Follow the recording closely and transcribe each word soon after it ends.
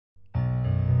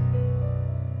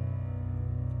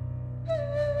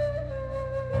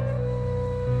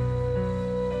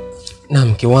Na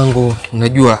mke wangu,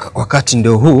 unajua wakati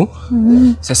ndio huu.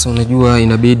 Sasa unajua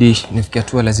inabidi nifikia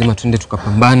tu lazima tuende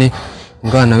tukapambane.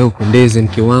 Ingawa na wewe upendeze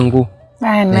mke wangu.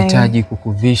 Nahitaji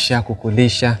kukuvisha,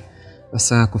 kukulisha.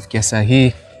 Sasa kufikia saa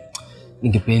hii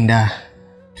ningependa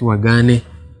tuagane.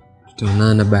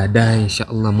 Tutaonana baadaye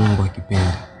inshallah Mungu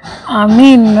akipenda.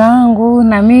 Amin wangu,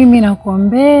 na mimi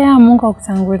nakuombea Mungu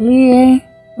akutangulie.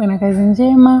 Uwe na kazi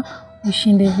njema,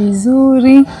 ushinde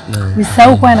vizuri.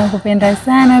 Usisahau kuwa nakupenda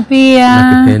sana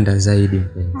pia. Nakupenda zaidi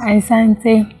mpenzi.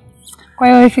 Asante. Kwa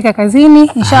hiyo fika kazini,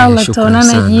 inshallah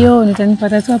tutaonana jioni,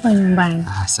 utanipata tu hapa nyumbani.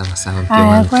 Sawa sawa mke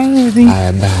wangu. Kwa hiyo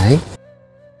bye.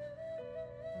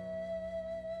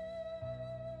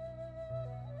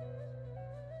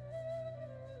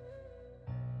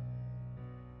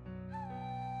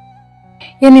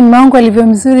 Yaani mume wangu alivyo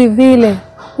mzuri vile.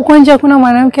 Huko nje hakuna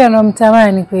mwanamke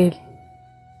anamtamani kweli.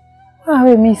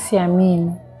 Wewe mimi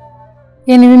siamini.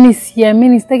 Yaani mimi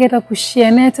siamini, sitaki hata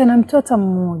kushare naye hata na mtoto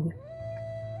mmoja.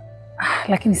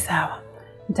 Lakini sawa.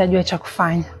 Nitajua cha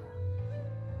kufanya.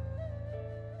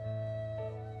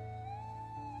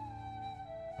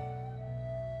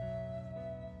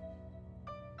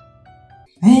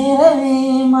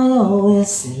 Miravi mayo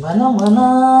simba na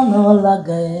mwana na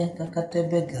olagae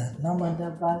kakatebega na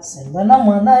madaba simba na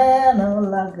mwana na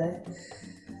olagae.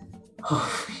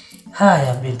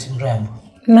 Haya binti mrembo.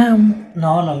 Naam.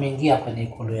 Naona umeingia kwenye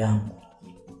ikulu yangu.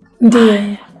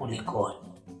 Ndiyo. Kulikoni?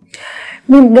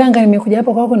 Mimi mganga nimekuja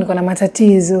hapa kwako niko na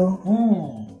matatizo.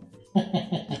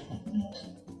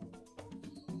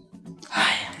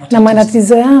 Haya, na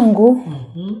matatizo yangu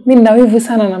mimi nina wivu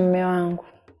sana na mume wangu.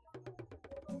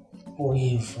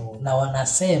 Wivu, na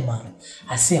wanasema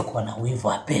asiyekuwa na wivu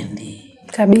hapendi.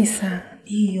 Kabisa.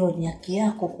 Hiyo ni haki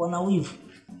yako kuwa na wivu.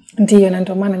 Ndiyo, na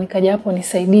ndio maana nikaja hapo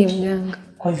nisaidie mganga.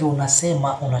 Kwa hivyo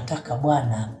unasema unataka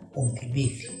bwana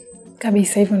umkabidhi.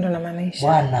 Kabisa, hivyo ndo namaanisha.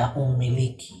 Bwana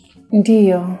ummiliki.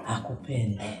 Ndiyo.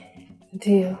 Akupende.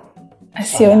 Ndiyo.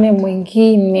 Asione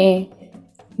mwingine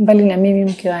mbali na mimi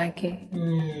mke wake.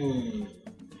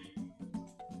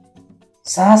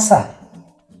 Sasa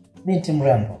binti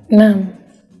mrembo. Naam.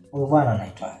 Huyu bwana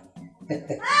anaitwa?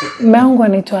 Mume wangu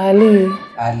anaitwa Ali.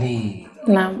 Ali.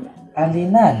 Naam. Ali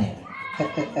nani?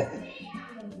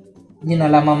 Jina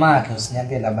la mama yake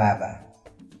usiniambie la baba.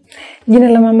 Jina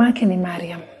la mama yake ni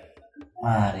Mariam.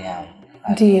 Mariam.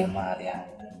 Ndiyo. Mariam.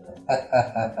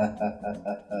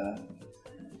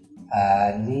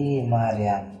 Ali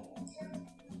Mariam.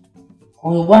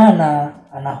 Huyu bwana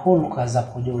ana hulka za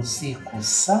kuja usiku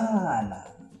sana.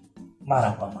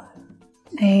 Mara kwa mara.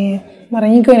 Mara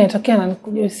nyingi inatokea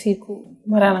anakuja usiku.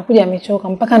 Mara anakuja amechoka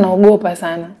mpaka naogopa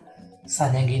sana. Saa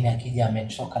nyingine akija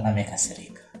amechoka na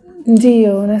amekasirika.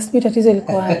 Ndiyo, na sijui tatizo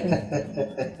liko wapi.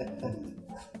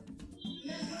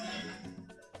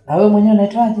 Na wewe mwenyewe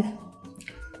unaitwaje?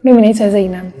 Mimi naitwa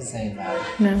Zainab. Zainab.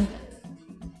 Naam.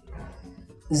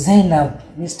 Zainab,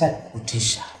 mimi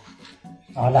kutisha.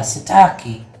 Wala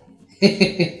sitaki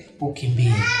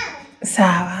ukimbie.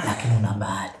 Sawa. Lakini una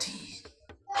bahati.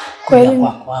 Kweli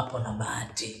kwako hapo na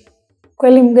bahati.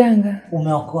 Kweli mganga?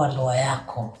 Umeokoa ndoa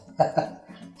yako.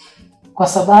 Kwa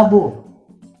sababu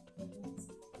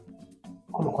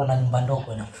kulikuwa na nyumba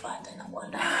ndogo inakufuata na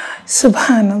kuandaa.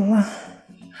 Subhanallah.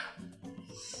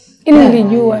 Ili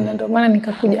nilijua na ndio maana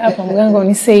nikakuja hapa mganga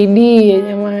unisaidie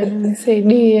jamani,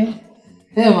 unisaidie.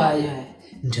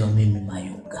 Ndio mimi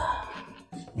mayuga.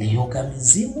 Niyuga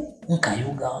mizimu,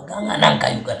 nkayuga waganga na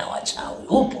nkayuga na wachawi.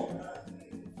 Upo?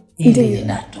 Hili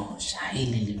linatosha,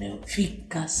 hili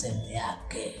limefika sehemu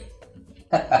yake.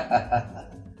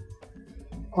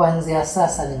 Kuanzia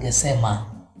sasa ningesema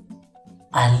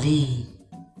Ali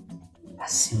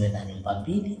asiwe na nyumba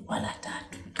 2 wala 3.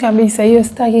 Kabisa, hiyo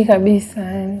sitaki kabisa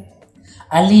yani.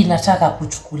 Ali nataka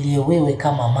kuchukulie wewe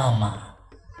kama mama.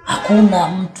 Hakuna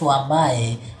mtu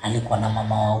ambaye alikuwa na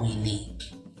mama wawili.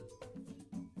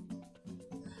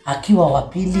 Akiwa wa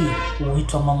pili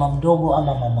huitwa mama mdogo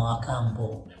ama mama wa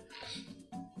kambo.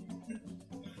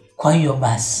 Kwa hiyo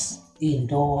basi hii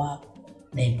ndoa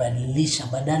naibadilisha,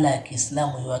 badala ya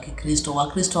Kiislamu iwe Kikristo.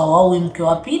 Wakristo hawaoi mke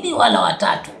wa pili wala wa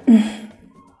 3.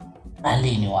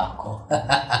 Ali ni wako.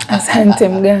 Asante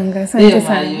mganga, asante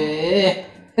sana.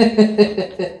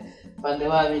 Pande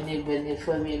wapi nipe ni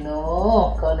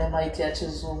femino kaone maiti ya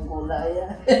chizungula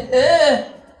ya.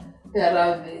 Ya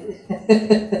Rabbi.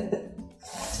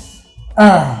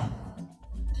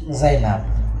 Zainab.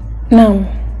 Naam.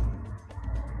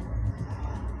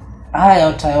 Haya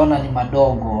utaona ni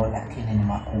madogo lakini ni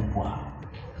makubwa.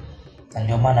 Na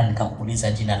ndio maana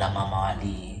nikakuuliza jina la mama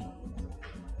wali.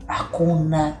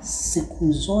 Hakuna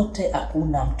siku zote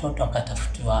hakuna mtoto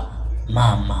akatafutiwa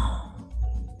mama.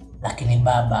 Lakini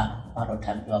baba mara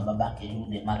utaambiwa babake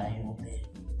yule mara yule,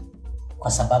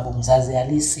 kwa sababu mzazi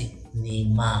halisi ni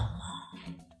mama.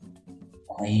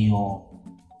 Kwa hiyo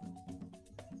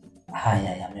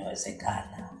haya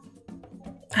yamewezekana.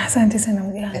 Asante sana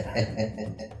mganga.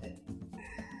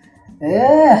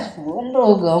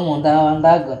 Bundugo munda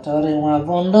wandago tori mwa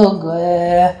bundugo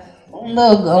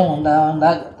bundugo munda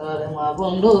wandago tori mwa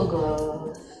bundugo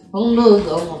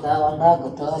bundugo munda wandago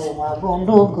tori mwa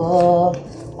bundugo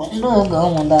bundugo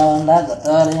munda wandago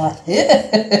tori mwa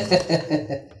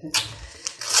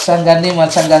Changanima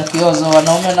changankiozo,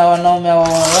 wanaume na wanaume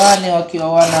wawani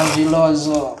wakiwa wana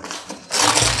vilozo.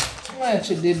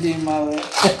 Chididi mawe.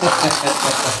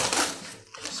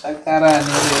 Sakarani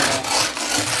wewe.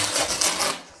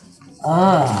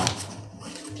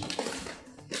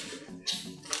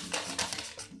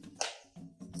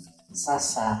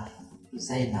 Sasa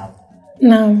Zainab.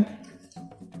 Naam.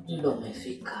 Ndio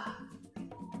umefika.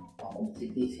 Wa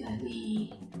kumdhibiti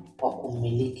Ali, wa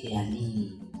kumiliki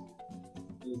Ali.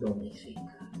 Ndio umefika.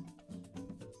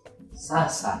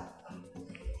 Sasa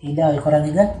hii dawa iko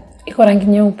rangi gani? Iko rangi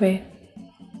nyeupe.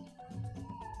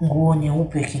 Nguo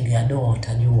nyeupe ikiingia doa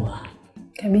utajua.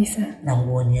 Kabisa. Na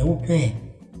nguo nyeupe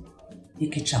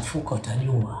ikichafuka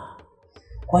utajua.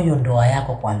 Kwa hiyo ndoa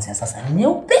yako kuanzia sasa ni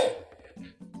nyeupe.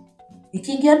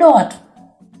 Ikiingia doa tu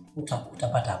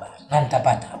utapata habari. Na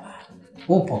nitapata habari.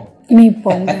 Upo?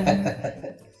 Nipo.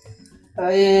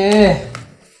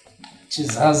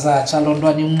 Chizaza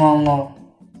chalondwa ni mmongo.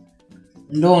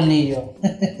 Ndoni hiyo.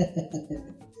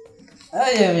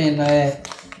 Mina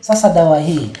sasa dawa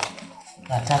hii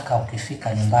nataka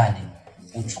ukifika nyumbani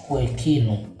uchukue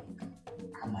kinu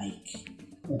kama hiki.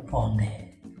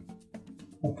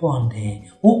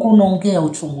 Uponde. Huku unaongea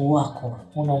uchungu wako,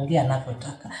 unaongea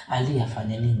anavyotaka Ali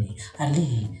afanye nini.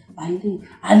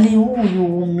 Ali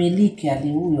huyu umiliki,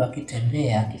 Ali huyu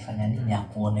akitembea akifanya nini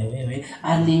akuone wewe.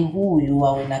 Ali huyu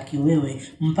awe na kiwewe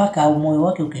mpaka moyo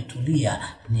wake ukitulia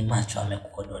ni macho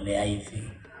amekukodolea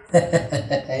hivi.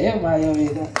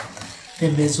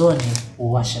 Pembezoni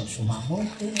uwashe mshumaa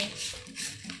mweupe.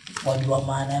 Wajua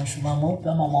maana ya mshumaa mweupe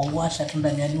ama mwasha tu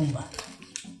ndani ya nyumba?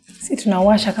 Si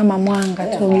tunawasha kama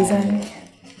mwanga tu gizani.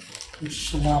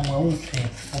 Mshumaa mweupe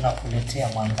unakuletea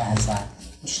mwangaza.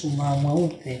 Mshumaa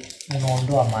mweupe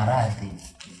unaondoa maradhi.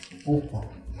 Upo.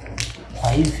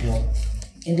 Kwa hivyo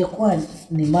ingekuwa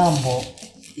ni mambo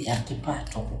ya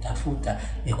kipato kutafuta,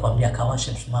 nikwambia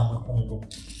kawashe mshumaa mwekundu.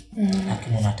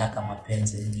 Lakini unataka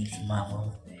mapenzi ni mshumaa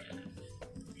mweupe.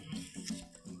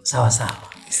 Sawa.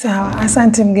 Sawa,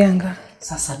 asante mganga.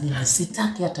 Sasa mimi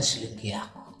sitaki hata shilingi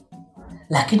yako.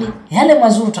 Lakini yale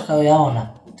mazuri utakayoyaona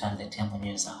utaniletea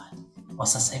mwenyewe zawadi. Kwa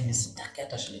sasa hivi sitaki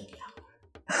hata shilingi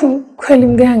yako. Kweli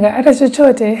mganga, hata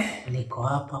chochote? Niko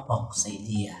hapa kwa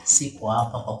kusaidia, siko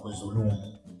hapa kwa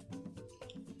kudhulumu.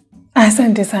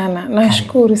 Asante sana.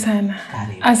 Nashukuru sana.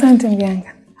 Karibu. Asante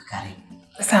mganga. Karibu.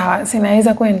 Sawa,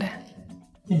 sinaweza kwenda?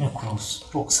 Nimekuruhusu,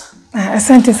 ruksa.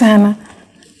 Asante sana.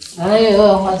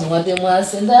 Ayo mazungati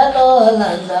mwasindalo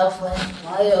landafwe.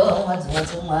 Ayo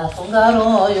mazungati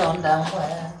mwafungaro yondamwe.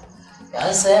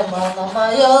 Yasema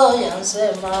namayo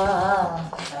yasema.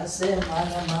 Yasema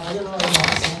namayo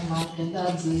yasema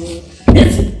kendazi.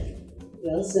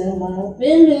 Yasema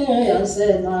pili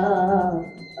yasema.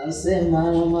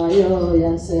 Yasema namayo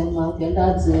yasema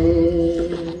kendazi.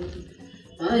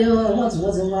 Ayo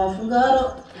mazungati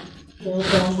mwafungaro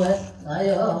yondamwe.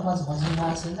 Ayo mazungati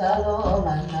mwasindalo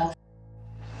landafwe.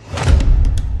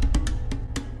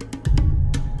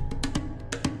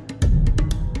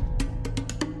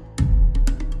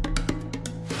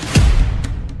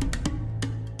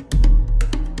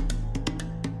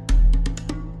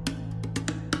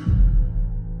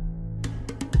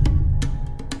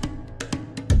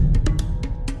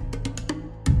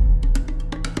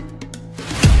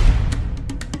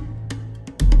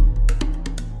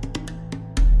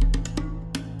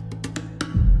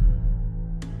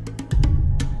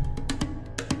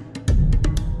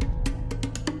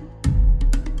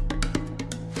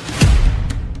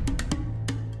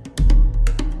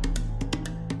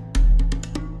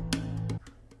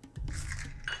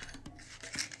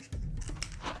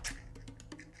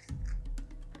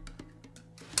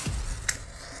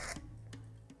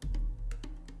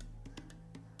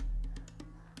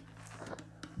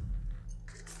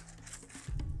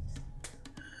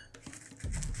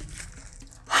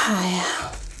 Haya.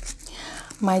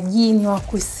 Majini wa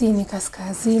kusini,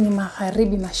 kaskazini,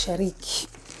 magharibi, mashariki.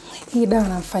 Hii dawa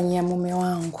namfanyia mume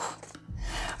wangu.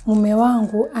 Mume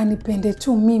wangu anipende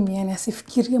tu mimi, yani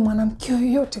asifikirie mwanamke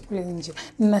yoyote kule nje.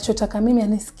 Ninachotaka mimi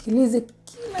anisikilize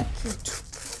kila kitu.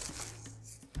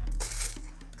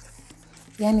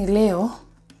 Yani leo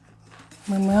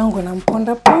Mume wangu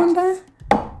namponda ponda,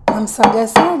 namsaga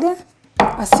saga,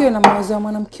 asiwe na mawazo ya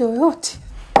mwanamke yoyote.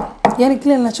 Yaani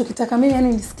kile ninachokitaka mimi,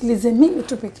 yani nisikilize mimi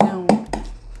tu peke yangu.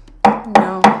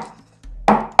 No.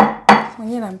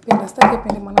 Mwenyewe nampenda, sitaki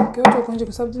apende mwanamke yote huko nje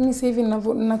kwa sababu mimi sasa hivi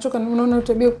ninachoka unaona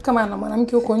tabia kama na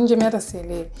mwanamke huko nje mimi hata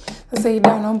sielewi. Sasa hii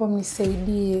dawa naomba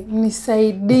mnisaidie.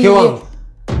 Mke wangu.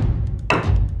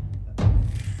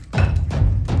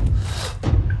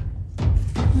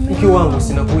 Mke wangu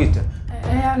sinakuita.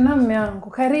 Na mume wangu,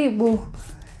 karibu.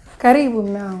 Karibu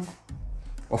mume wangu.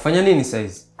 Wafanya nini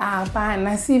saizi?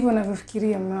 Hapana, sivyo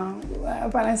unavyofikiria mume wangu.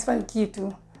 Hapana, sifanyi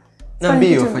kitu.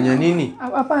 Niambie wafanya nini?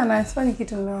 Hapana, sifanyi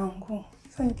kitu mume wangu.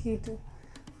 Sifanyi kitu.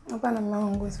 Hapana mume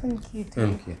wangu, sifanyi kitu.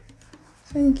 Okay.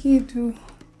 Sifanyi kitu.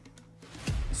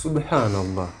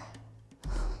 Subhanallah.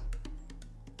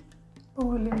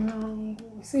 Pole mume wangu,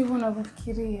 sivyo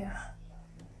unavyofikiria.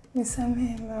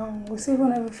 Nisamehe mume wangu, sivyo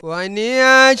unavyofikiria.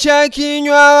 Waniacha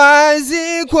kinywa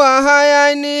wazi kwa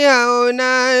haya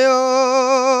niyaonayo.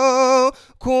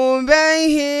 Kumbe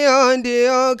hiyo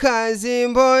ndio kazi,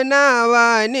 mbona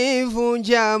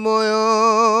wanivunja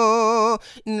moyo.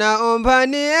 Naomba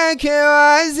nieke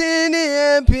wazi ni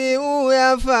yapi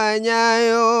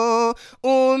uyafanyayo.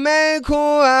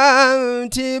 Umekuwa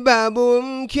mtibabu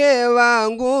mke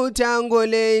wangu tangu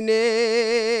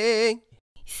lini.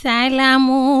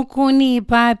 Salamu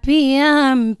kunipa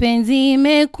pia mpenzi,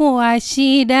 imekuwa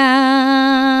shida.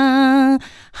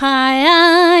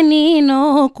 Haya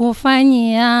nino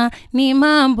kufanyia ni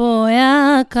mambo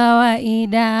ya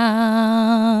kawaida.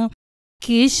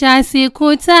 Kisha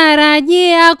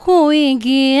sikutarajia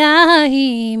kuingia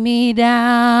hii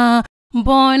mida.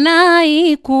 Mbona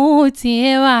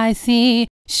ikutie wasi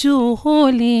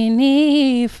shughuli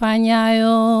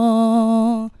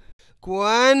nifanyayo.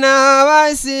 Kuwana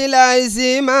wasi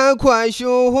lazima kwa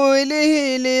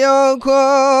shughuli iliyoko.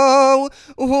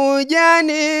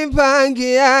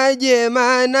 Hujanipangiaje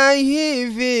maana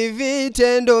hivi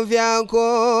vitendo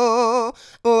vyako.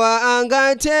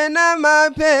 Waanga tena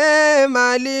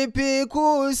mapema lipi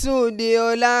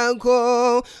kusudio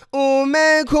lako.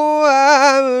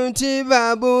 Umekuwa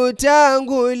mtibabu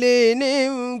tangu lini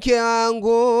mke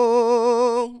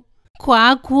wangu.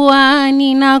 Kwa kuwa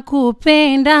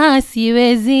ninakupenda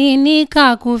siwezi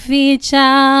nikakuficha.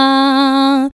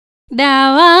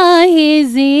 Dawa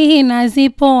hizi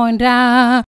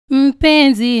naziponda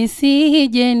mpenzi,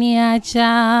 sije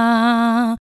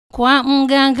niacha. Kwa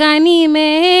mganga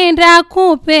nimeenda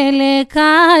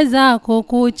kupeleka zako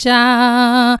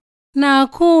kucha.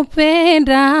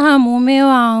 Nakupenda mume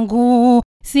wangu,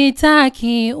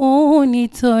 sitaki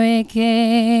unitoweke.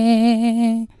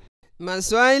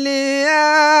 Maswali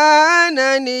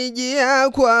yananijia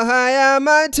kwa haya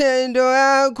matendo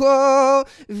yako.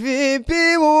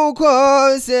 Vipi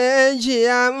ukose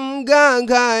njia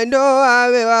mganga ndo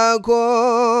awe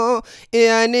wako.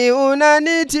 Yani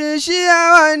unanitishia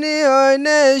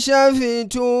wanionesha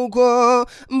vituko.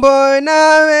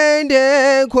 Mbona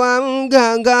wende kwa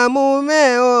mganga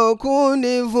Mumeo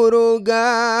kunivuruga.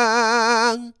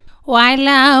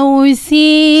 Wala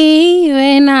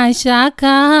usiwe na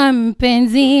shaka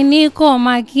mpenzi, niko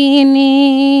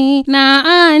makini.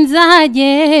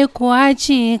 Naanzaje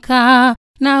kuachika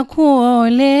na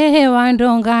kuolewa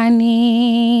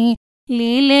ndongani.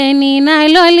 Lile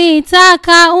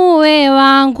ninalolitaka uwe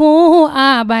wangu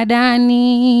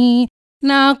abadani.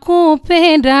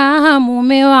 Nakupenda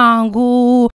mume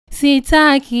wangu,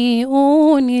 sitaki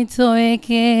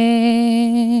unitoweke.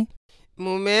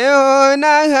 Mumeo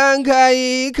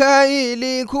nahangaika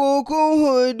ili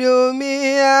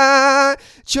kukuhudumia.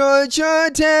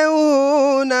 Chochote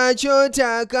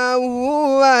unachotaka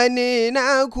huwa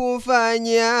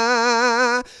ninakufanya.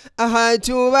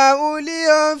 Hatua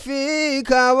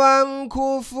uliofika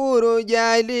wamkufuru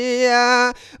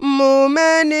jalia.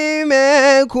 Mume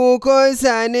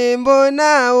nimekukosa, ni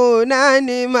mbona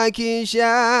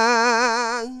unanimakisha.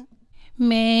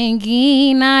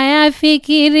 Mengi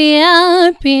nayafikiria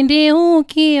pindi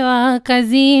ukiwa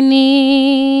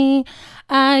kazini.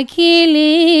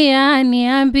 Akili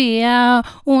yaniambia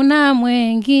una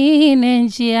mwengine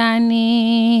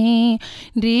njiani.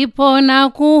 Ndipo na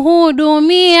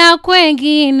kuhudumia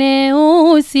kwengine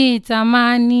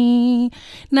usitamani.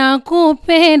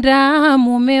 Nakupenda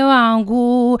mume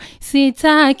wangu,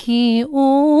 sitaki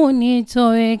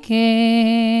unitoweke.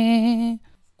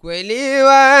 Kweli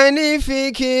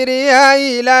wanifikiria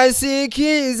ila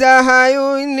sikiza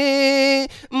hayuni,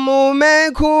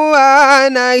 mumekuwa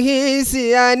na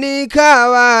hisia ni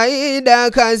kawaida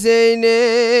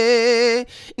kazene.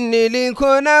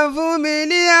 Niliko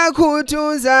navumilia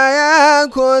kutunza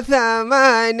yako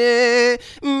thamane,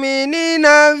 mimi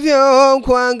navyo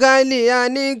kuangalia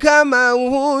ni kama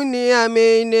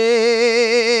huniamini.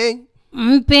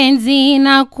 Mpenzi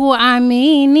na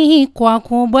kuamini kwa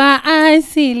kubwa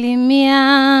asilimia,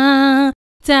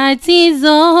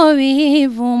 tatizo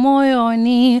wivu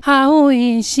moyoni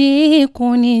hauishi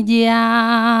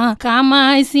kunijia.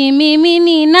 Kama si mimi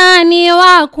ni nani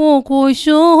wa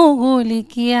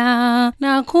kukushughulikia?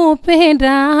 Na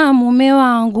kupenda mume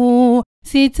wangu,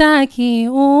 sitaki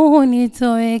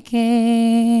unitoweke.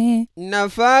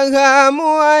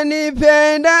 Nafahamu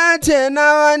wanipenda tena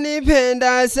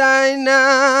wanipenda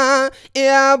sana,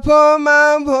 yapo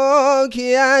mambo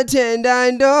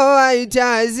kiyatenda ndoa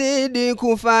itazidi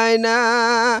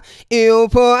kufana.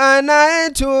 Yupo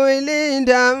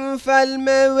anayetulinda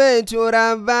mfalme wetu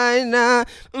Rabbana,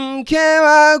 mke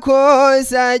wako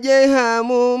saje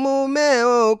hamu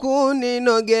mumeo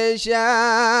kuninogesha.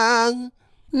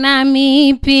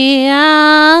 Nami pia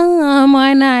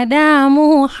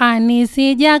mwanadamu hani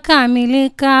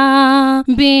sijakamilika,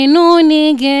 mbinu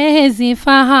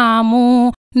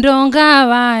ningezifahamu ndonga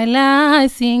wala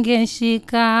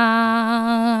singeshika.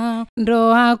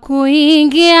 Ndoa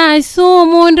kuingia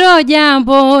sumu ndo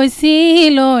jambo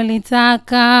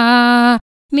silolitaka,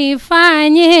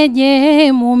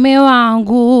 nifanyeje mume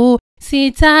wangu,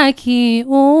 sitaki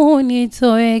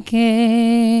unitoweke.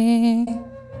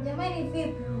 Jamani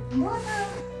vipi? Mbona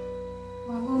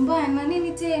wagombana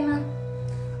nini tena?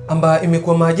 Amba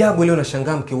imekuwa maajabu leo,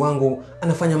 nashangaa mke wangu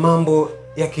anafanya mambo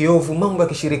ya kiovu, mambo ya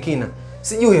kishirikina.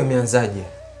 Sijui yameanzaje.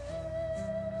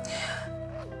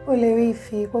 Ole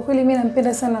wifi, kwa kweli mimi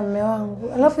nampenda sana mume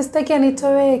wangu, alafu sitaki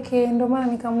anitoweke, ndio maana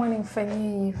nikaamua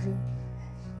nimfanyie hivi.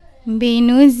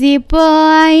 Mbinu zipo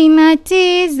aina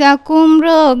za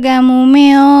kumroga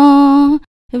mumeo,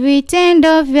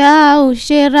 vitendo vya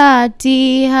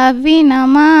usherati havina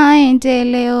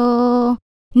maendeleo.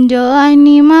 Ndoa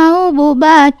ni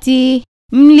maububati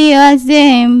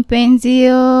mliwaze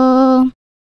mpenzio,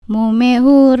 mume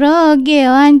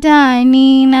hurogewa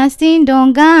ndani na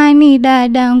sindongani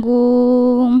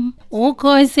dadangu.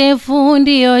 Ukosefu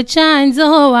ndio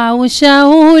chanzo wa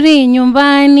ushauri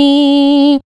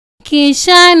nyumbani,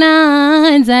 kisha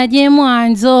naanzaje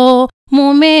mwanzo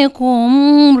mume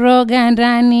kumroga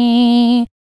ndani?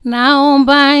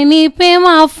 Naomba nipe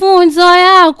mafunzo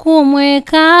ya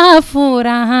kumweka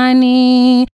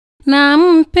furahani,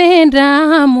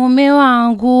 nampenda mume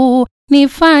wangu,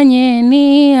 nifanye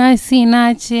ni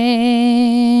asinache.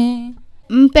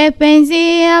 Mpe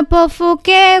penzi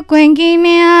apofuke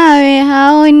kwengine awe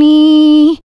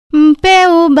haoni, mpe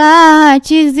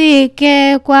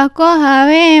ubachizike kwako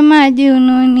hawe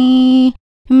majununi.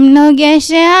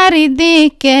 Mnogeshe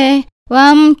aridhike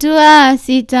wa mtu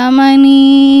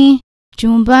asitamani,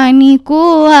 chumbani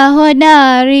kuwa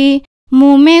hodari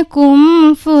mume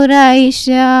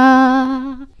kumfurahisha.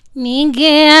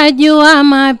 Ningeajua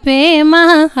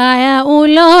mapema haya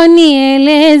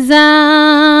ulonieleza,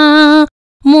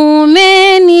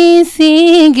 mume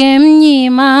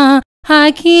nisingemnyima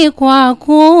haki kwa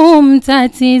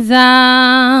kumtatiza.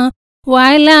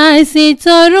 Wala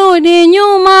sitorudi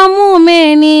nyuma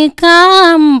mume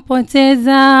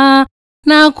nikampoteza,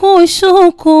 na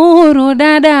kushukuru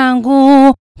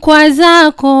dadangu kwa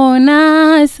zako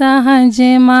nasaha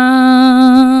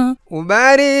njema.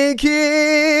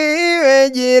 Ubarikiwe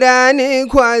jirani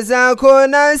kwa zako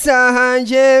nasaha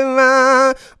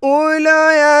njema,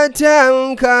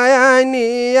 uloyatamka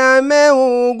yani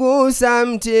yameugusa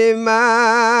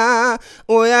mtima.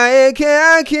 Uyaeke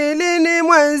akilini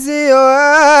mwenzio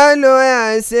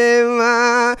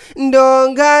aloyasema,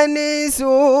 ndongani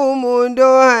sumu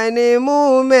ndoani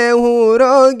mume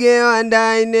hurogewa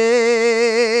ndani.